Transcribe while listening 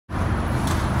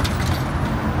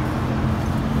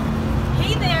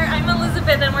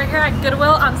David and we're here at Goodwill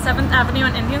on 7th Avenue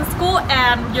in Indian School,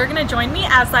 and you're gonna join me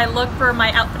as I look for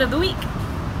my outfit of the week.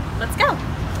 Let's go!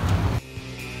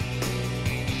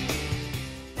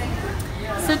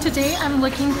 So today I'm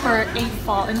looking for a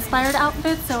fall inspired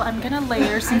outfit, so I'm gonna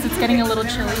layer since it's getting a little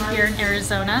chilly here in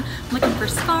Arizona. I'm looking for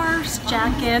scarves,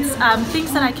 jackets,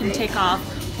 things that I can take off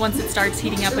once it starts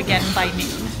heating up again by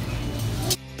noon.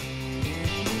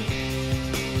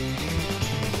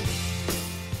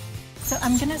 So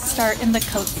I'm gonna start in the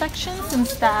coat section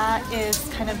since that is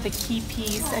kind of the key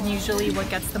piece and usually what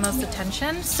gets the most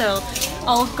attention. So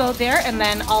I'll go there and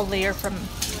then I'll layer from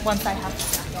once I have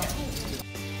the jacket.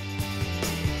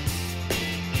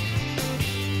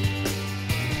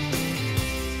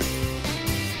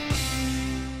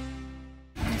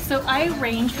 So I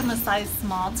range from a size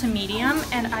small to medium,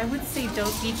 and I would say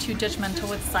don't be too judgmental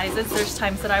with sizes. There's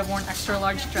times that I've worn extra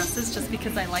large dresses just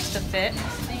because I like the fit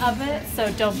of it,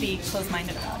 so don't be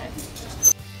close-minded about it.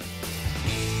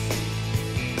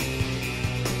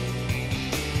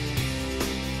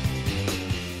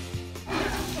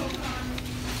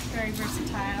 Very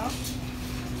versatile.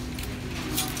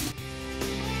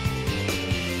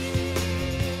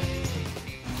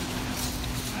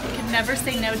 Never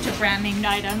say no to brand named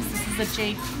items. This is a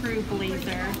J. Crew blazer.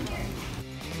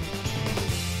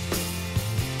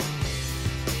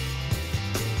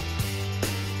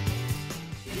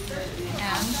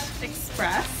 And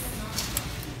Express.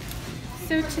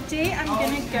 So today I'm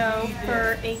gonna go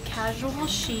for a casual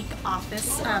chic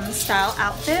office style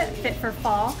outfit fit for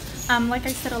fall. Like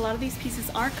I said, a lot of these pieces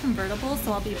are convertible,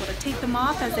 so I'll be able to take them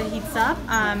off as it heats up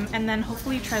and then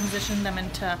hopefully transition them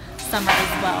into summer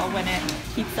as well when it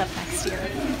heats up next year.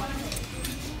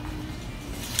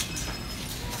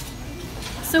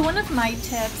 So one of my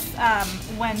tips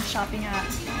when shopping at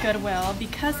Goodwill,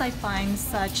 because I find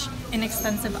such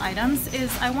inexpensive items,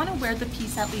 is I want to wear the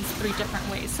piece at least 3 different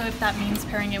ways. So if that means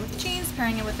pairing it with jeans,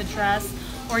 pairing it with a dress,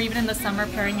 or even in the summer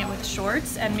pairing it with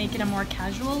shorts and make it a more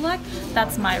casual look,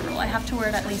 that's my rule. I have to wear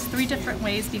it at least 3 different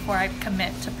ways before I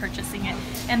commit to purchasing it.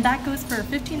 And that goes for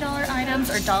 $15 items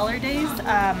or dollar days.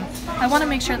 I want to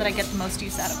make sure that I get the most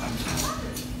use out of them.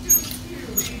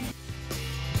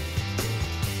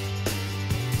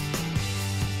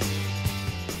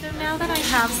 Now that I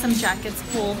have some jackets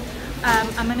pulled,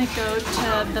 I'm going to go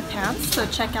to the pants, so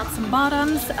check out some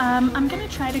bottoms. I'm going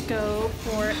to try to go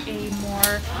for a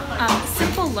more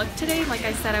simple look today. Like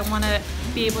I said, I want to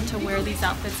be able to wear these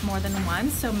outfits more than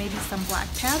once, so maybe some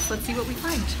black pants. Let's see what we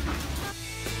find.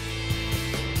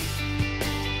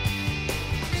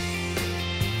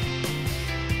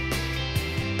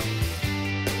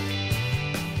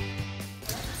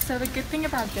 So the good thing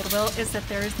about Goodwill is that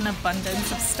there is an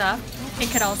abundance of stuff. It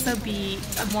could also be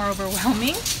more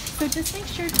overwhelming. So just make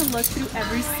sure to look through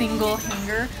every single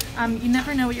hanger. You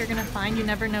never know what you're gonna find. You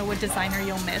never know what designer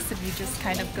you'll miss if you just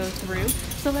kind of go through.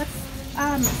 So let's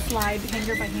slide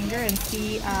hanger by hanger and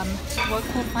see what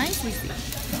cool finds we see.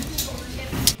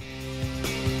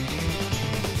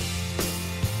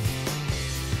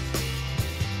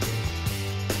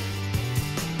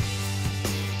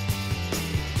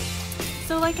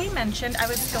 So like I mentioned, I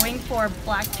was going for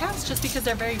black pants just because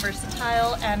they're very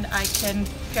versatile and I can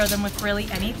pair them with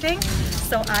really anything.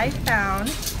 So I found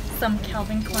some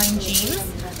Calvin Klein jeans.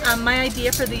 My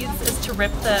idea for these is to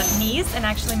rip the knees and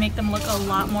actually make them look a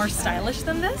lot more stylish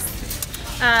than this.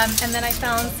 And then I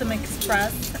found some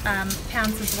Express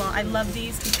pants as well. I love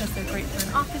these because they're great for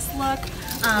an office look.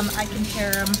 I can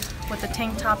pair them with a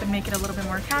tank top and make it a little bit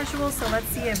more casual. So let's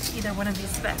see if either one of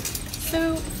these fit.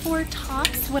 So for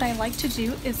tops, what I like to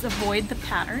do is avoid the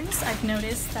patterns. I've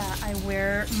noticed that I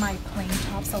wear my plain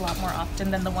tops a lot more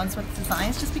often than the ones with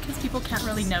designs just because people can't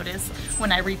really notice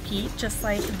when I repeat, just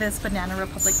like this Banana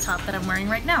Republic top that I'm wearing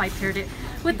right now. I paired it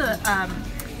with a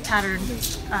patterned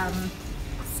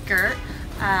skirt,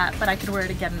 but I could wear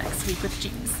it again next week with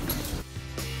jeans.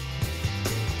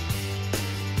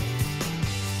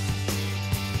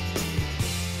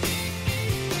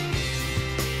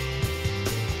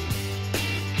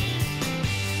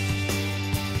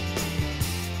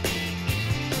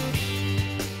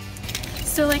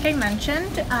 So like I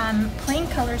mentioned, plain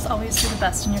colors always do the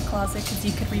best in your closet because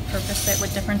you could repurpose it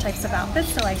with different types of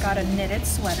outfits. So I got a knitted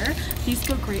sweater. These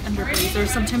go great under blazers.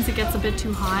 Sometimes it gets a bit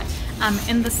too hot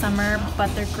in the summer,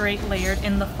 but they're great layered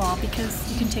in the fall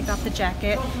because you can take off the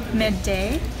jacket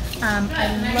midday.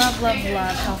 I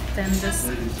love how thin this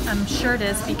shirt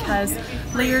is because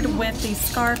layered with the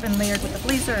scarf and layered with a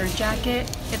blazer or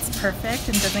jacket, it's perfect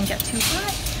and doesn't get too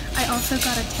hot. I also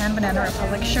got a tan Banana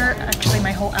Republic shirt. Actually,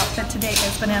 my whole outfit today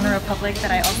is Banana Republic that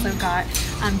I also got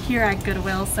here at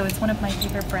Goodwill, so it's one of my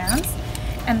favorite brands.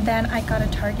 And then I got a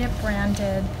Target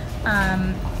branded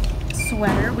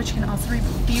sweater, which can also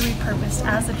be repurposed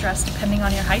as a dress depending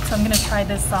on your height. So I'm going to try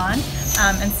this on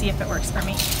and see if it works for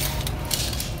me.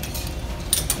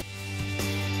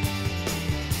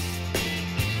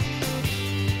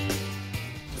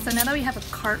 So now that we have a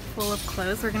cart full of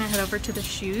clothes, we're going to head over to the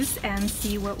shoes and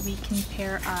see what we can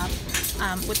pair up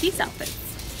with these outfits.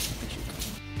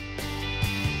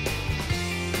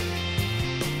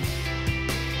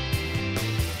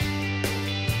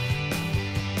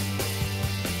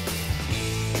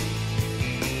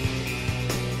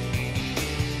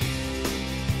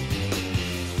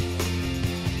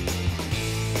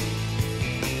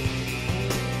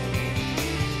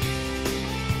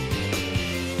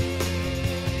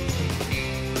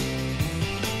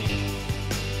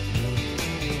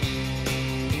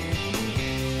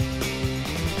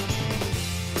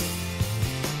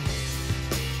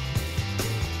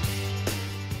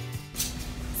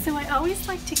 So I always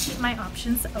like to keep my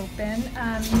options open.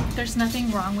 There's nothing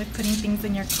wrong with putting things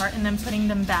in your cart and then putting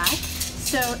them back.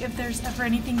 So if there's ever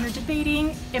anything you're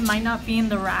debating, it might not be in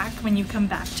the rack when you come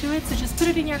back to it. So just put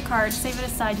it in your cart, save it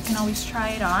aside. You can always try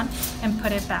it on and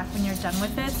put it back when you're done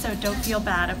with it. So don't feel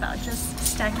bad about just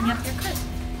stacking up your cart.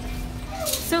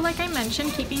 So like I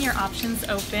mentioned, keeping your options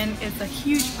open is a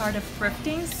huge part of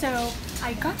thrifting. So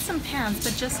I got some pants,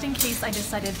 but just in case I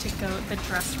decided to go the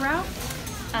dress route,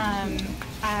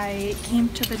 I came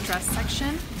to the dress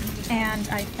section and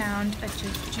I found a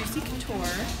Juicy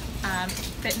Couture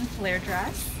fit and flare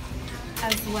dress,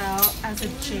 as well as a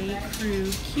J.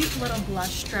 Crew cute little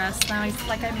blush dress. Now,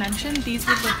 like I mentioned, these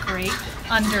would look great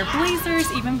under blazers,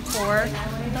 even for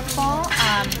the fall,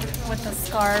 with a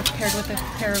scarf paired with a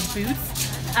pair of boots.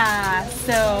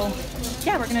 So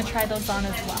yeah, we're gonna try those on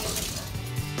as well.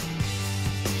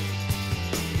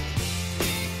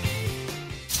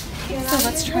 So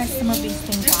let's try some of these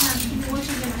things on.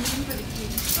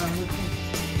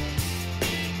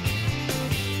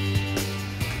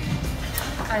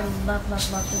 I love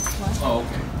this one. Oh,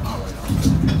 okay.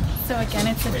 So again,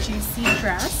 it's a juicy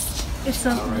dress. It's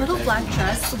a little black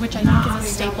dress, which I think is a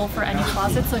staple for any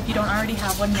closet, so if you don't already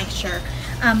have one, make sure.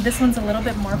 This one's a little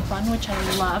bit more fun, which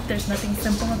I love. There's nothing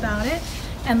simple about it.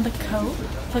 And the coat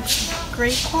looks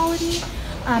great quality.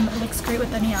 It looks great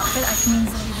with any outfit. I can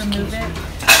easily remove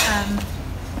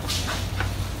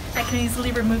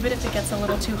it. If it gets a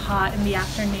little too hot in the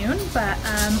afternoon, but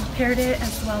paired it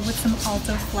as well with some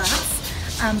Alto flats.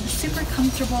 Super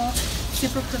comfortable,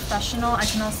 super professional. I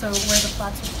can also wear the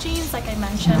flats with jeans. Like I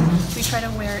mentioned, we try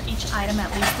to wear each item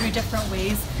at least 3 different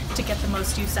ways to get the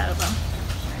most use out of them.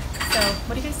 So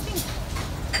what do you guys think?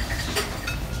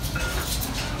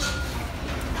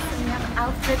 We have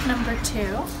outfit number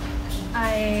 2.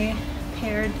 I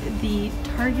paired the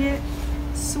Target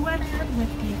sweater with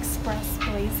the Express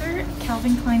blazer,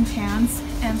 Calvin Klein pants,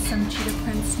 and some cheetah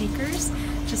print sneakers,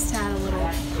 just to add a little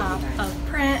pop of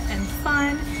print and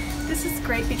fun. This is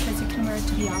great because you can wear it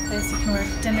to the office, you can wear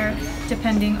it to dinner,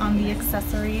 depending on the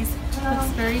accessories. It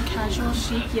looks very casual,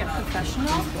 chic, yet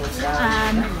professional.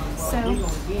 So how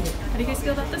do you guys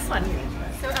feel about this one?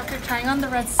 So after trying on the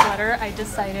red sweater, I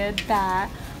decided that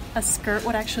a skirt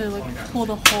would actually pull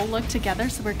the whole look together,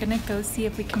 so we're gonna go see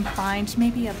if we can find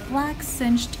maybe a black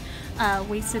cinched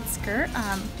waisted skirt.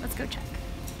 Let's go check.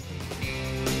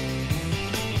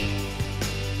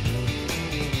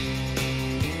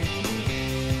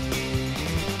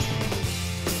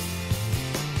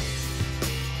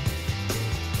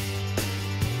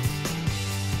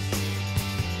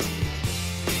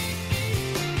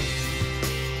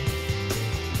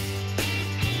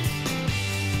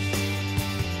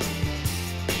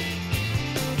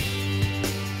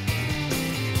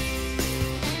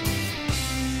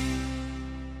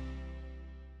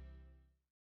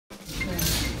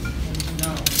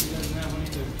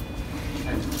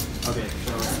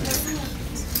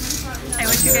 I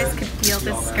wish you guys could feel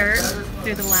this skirt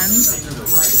through the lens.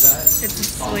 It's a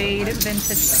suede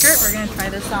vintage skirt. We're going to try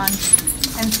this on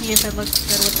and see if it looks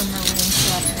good with the maroon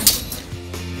sweater.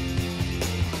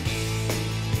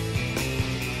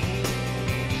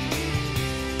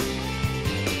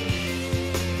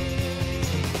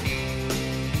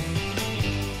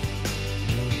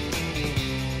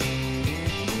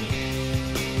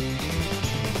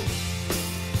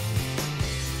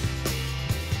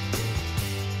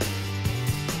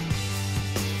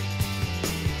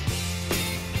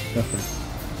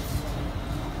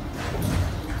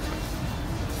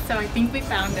 So I think we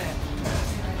found it.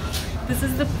 This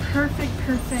is the perfect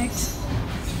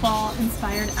fall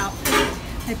inspired outfit.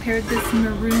 I paired this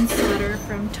maroon sweater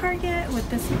from Target with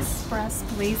this express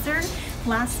blazer.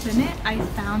 Last minute, I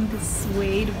found this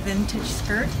suede vintage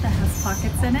skirt that has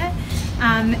pockets in it.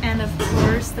 And of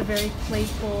course, the very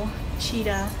playful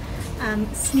cheetah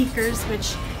sneakers,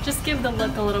 which just give the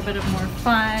look a little bit of more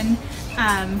fun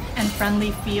and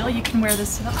friendly feel. You can wear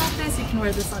this to the office, you can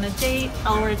wear this on a date.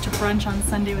 I'll wear it to brunch on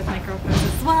Sunday with my girlfriends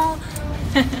as well.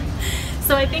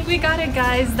 So I think we got it,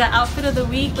 guys. The outfit of the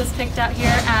week was picked out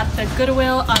here at the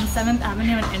Goodwill on 7th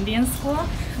Avenue in Indian School.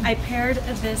 I paired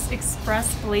this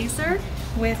express blazer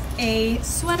with a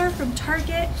sweater from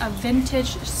Target, a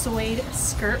vintage suede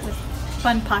skirt with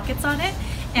fun pockets on it,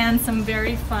 and some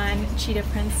very fun cheetah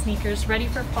print sneakers ready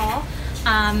for fall,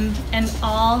 and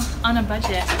all on a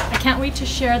budget. I can't wait to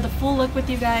share the full look with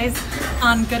you guys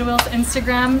on Goodwill's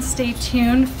Instagram. Stay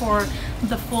tuned for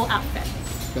the full outfit.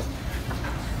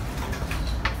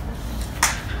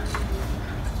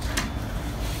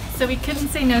 So we couldn't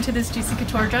say no to this Juicy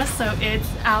Couture dress, so it's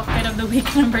outfit of the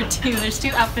week number 2. There's 2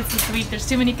 outfits this week. There's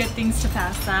too many good things to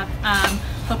pass up.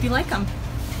 Hope you like them.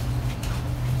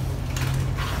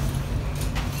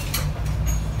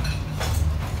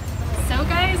 So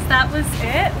guys, that was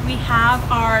it. We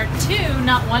have our 2,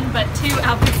 not 1, but 2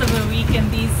 outfits of the week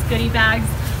in these goodie bags.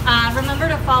 Remember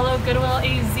to follow Goodwill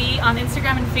AZ on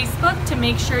Instagram and Facebook to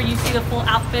make sure you see the full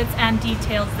outfits and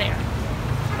details there.